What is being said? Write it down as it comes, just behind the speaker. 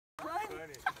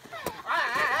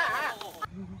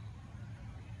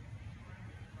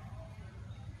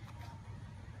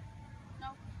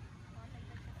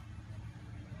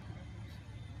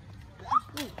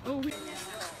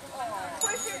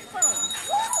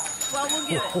Well, we'll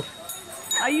give it.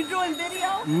 Are you doing video?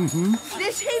 Mm-hmm.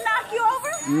 Did he knock you over?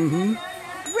 Mm-hmm.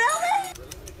 Really?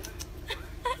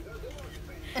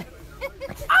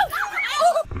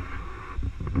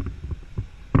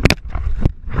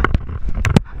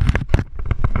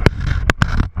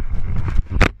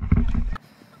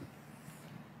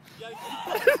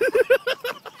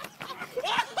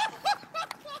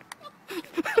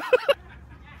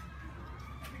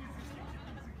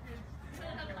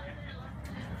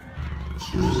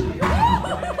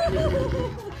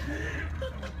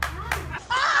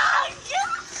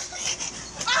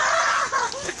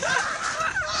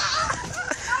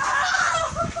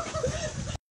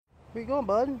 Where you going,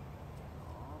 bud?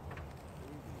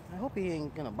 I hope he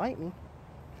ain't gonna bite me.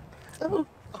 Oh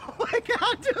my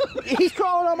god, dude! He's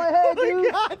crawling on my head, dude! Oh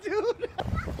my god, dude!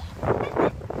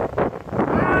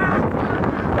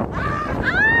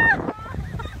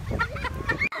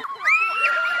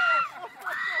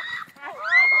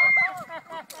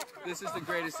 This is the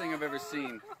greatest thing I've ever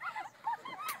seen.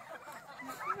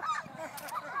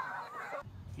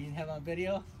 You didn't have on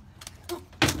video?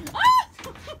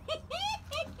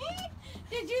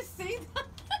 Did you see that?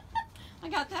 I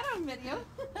got that on video.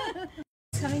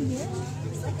 Coming here.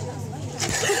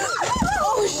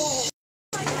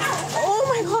 Oh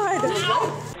my god!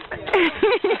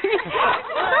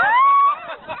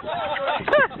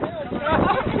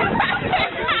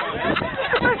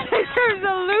 There's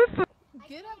a loose.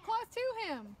 Get up close to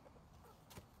him.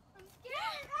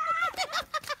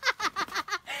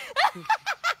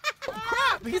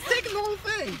 Crap! He's taking the whole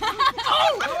thing!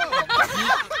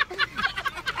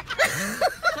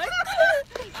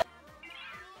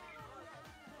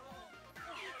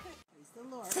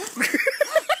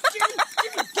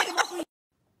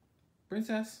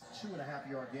 Princess.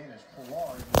 2.5 yard gain is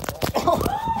Pilar.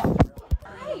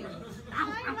 Hi,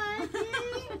 Mikey.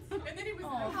 And then he was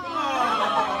like,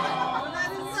 Oh,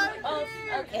 that is so cute.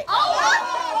 Okay.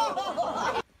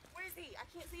 oh! Where is he? I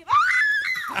can't see him.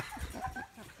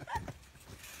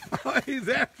 Oh, he's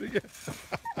after you.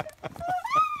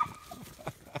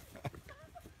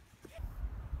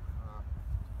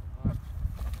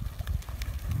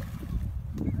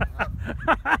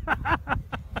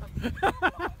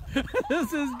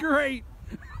 This is great!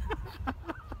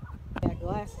 That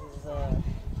glass is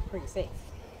pretty safe.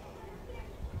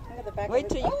 Look at the back. Wait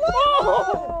of till it. you.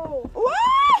 Oh!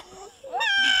 What?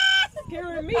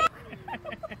 Scaring me.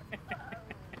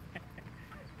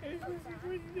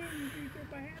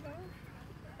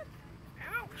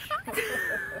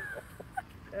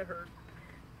 That hurt.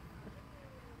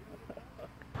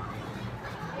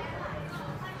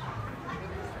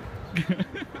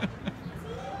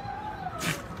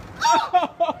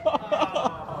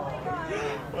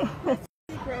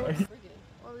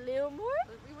 A little more?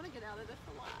 We want to get out of this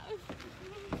alive.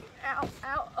 Ow,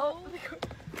 ow, oh.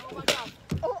 Oh my god.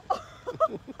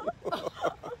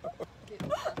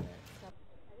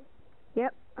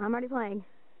 Yep, I'm already playing.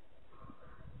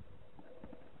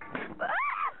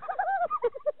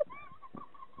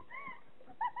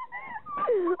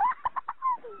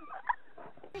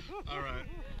 All right.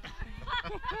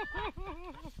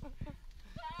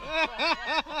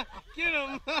 Get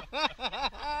him!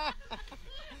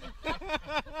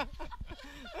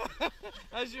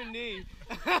 How's your knee?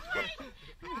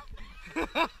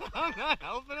 I'm not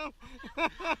helping him. Lay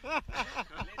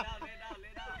down.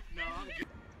 No, I'm good.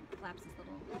 Flaps his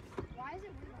little. Why is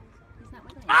it wiggling? He's not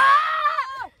wiggling.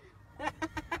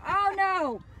 Oh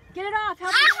no! Get it off!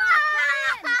 Help me off!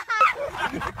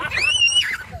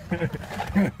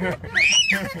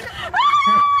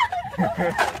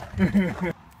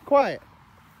 Quiet.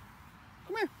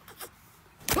 Come here.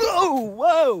 Whoa!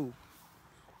 Whoa!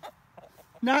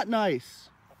 Not nice.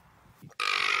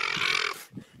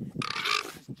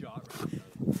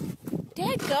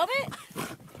 Dadgummit!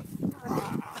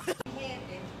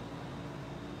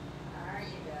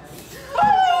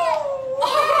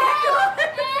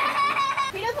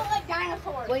 He doesn't like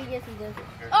dinosaurs. Well, yes, he does.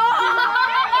 Oh!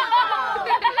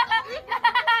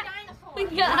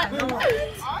 God.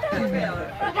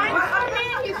 Dinosaur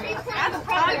man, he's kind of a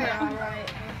predator.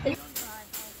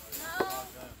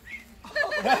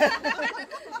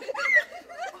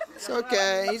 It's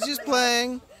okay. He's just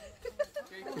playing.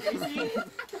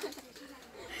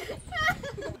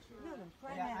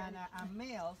 Yeah, and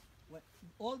males, when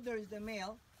older is the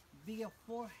male, bigger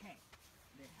forehead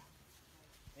they have.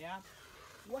 Yeah.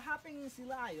 What happens in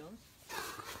lions?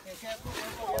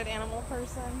 Good animal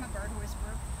person. I'm a bird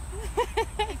whisperer.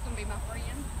 He's gonna be my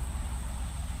friend.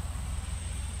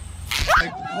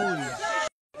 Holy.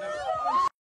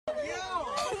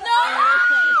 No!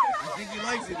 I think he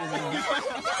likes it. Doesn't he? Oh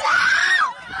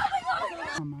my god!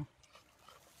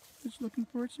 looking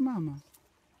for its mama.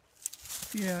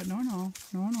 Yeah, no,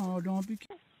 don't be.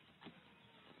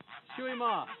 Shoo him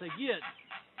off. Say get.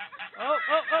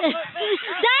 Dave!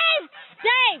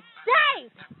 Dave!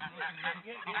 Dave!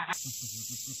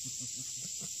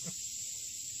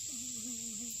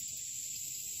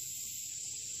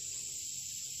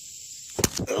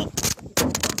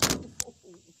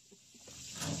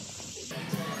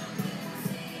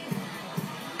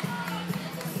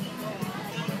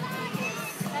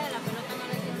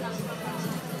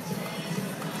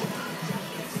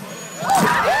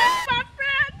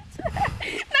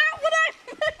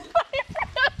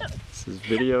 This is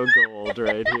video gold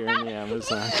right here in the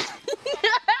Amazon.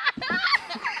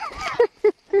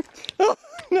 Oh,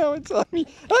 no, it's on me.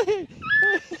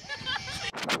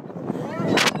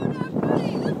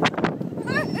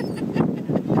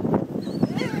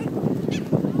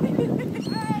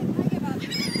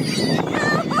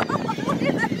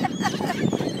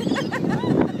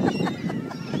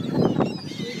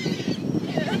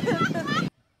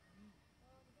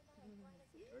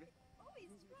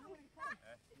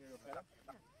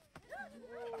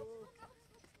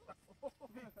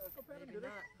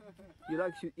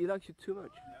 You like you too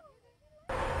much.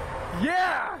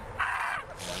 Yeah!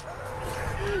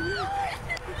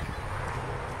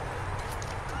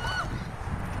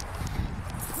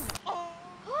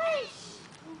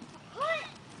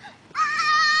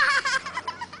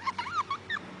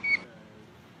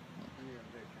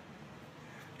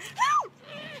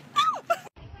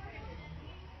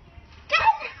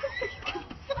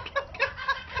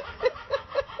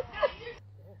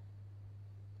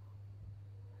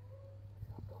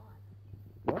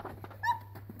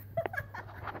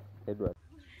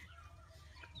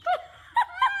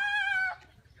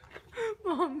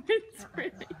 Mom, it's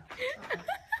pretty.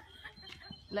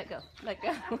 Let go. Let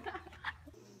go.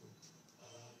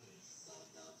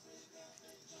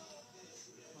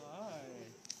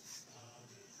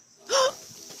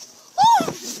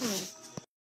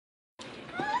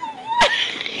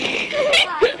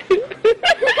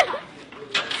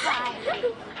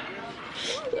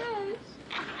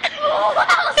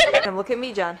 And look at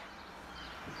me, John.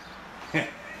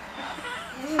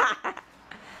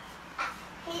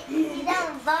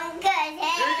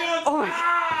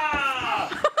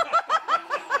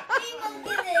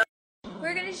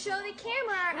 We're gonna show the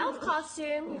camera our elf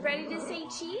costume. You ready to say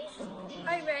cheese?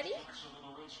 Are you ready?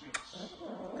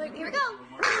 Look, here we go.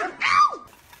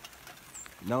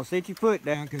 Don't set your foot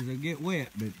down because it'll get wet,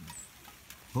 but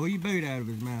pull your boot out of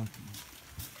his mouth.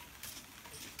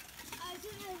 I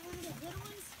took one of the little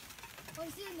ones. Oh,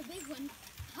 he's doing the big one.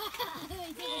 What are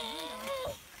you doing?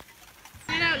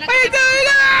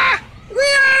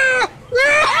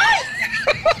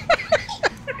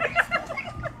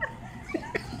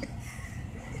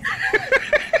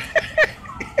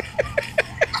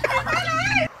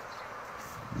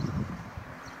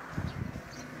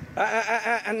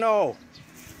 No.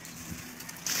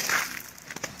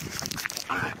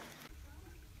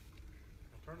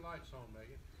 Turn lights on,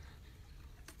 Megan.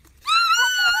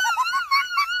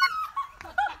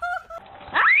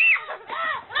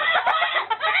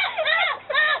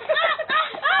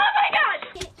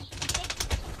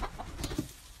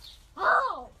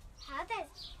 Oh!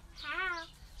 How?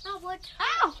 Oh, what?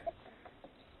 Ow!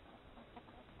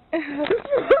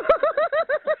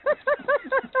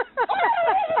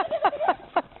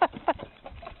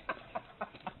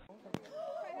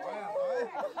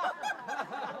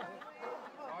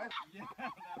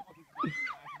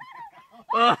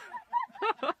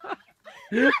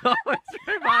 Oh, it's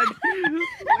right behind you.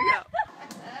 Look out.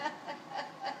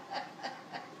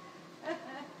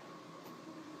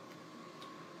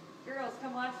 Girls,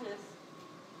 come watch this.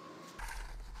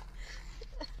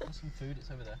 Want some food? It's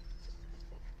over there.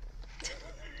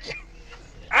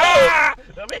 Ah!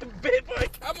 I'm being bit by a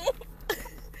camel.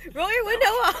 Roll your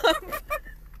window up.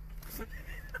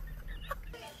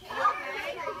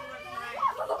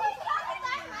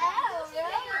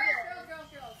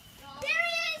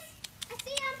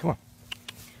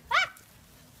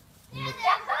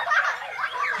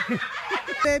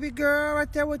 Baby girl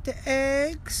right there with the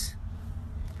eggs.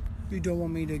 You don't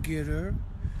want me to get her?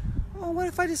 Oh, what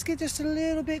if I just get just a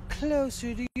little bit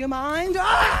closer? Do you mind?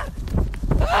 Ah!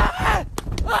 Ah!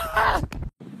 Ah!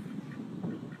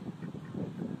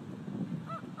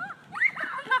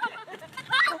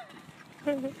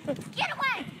 Get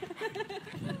away!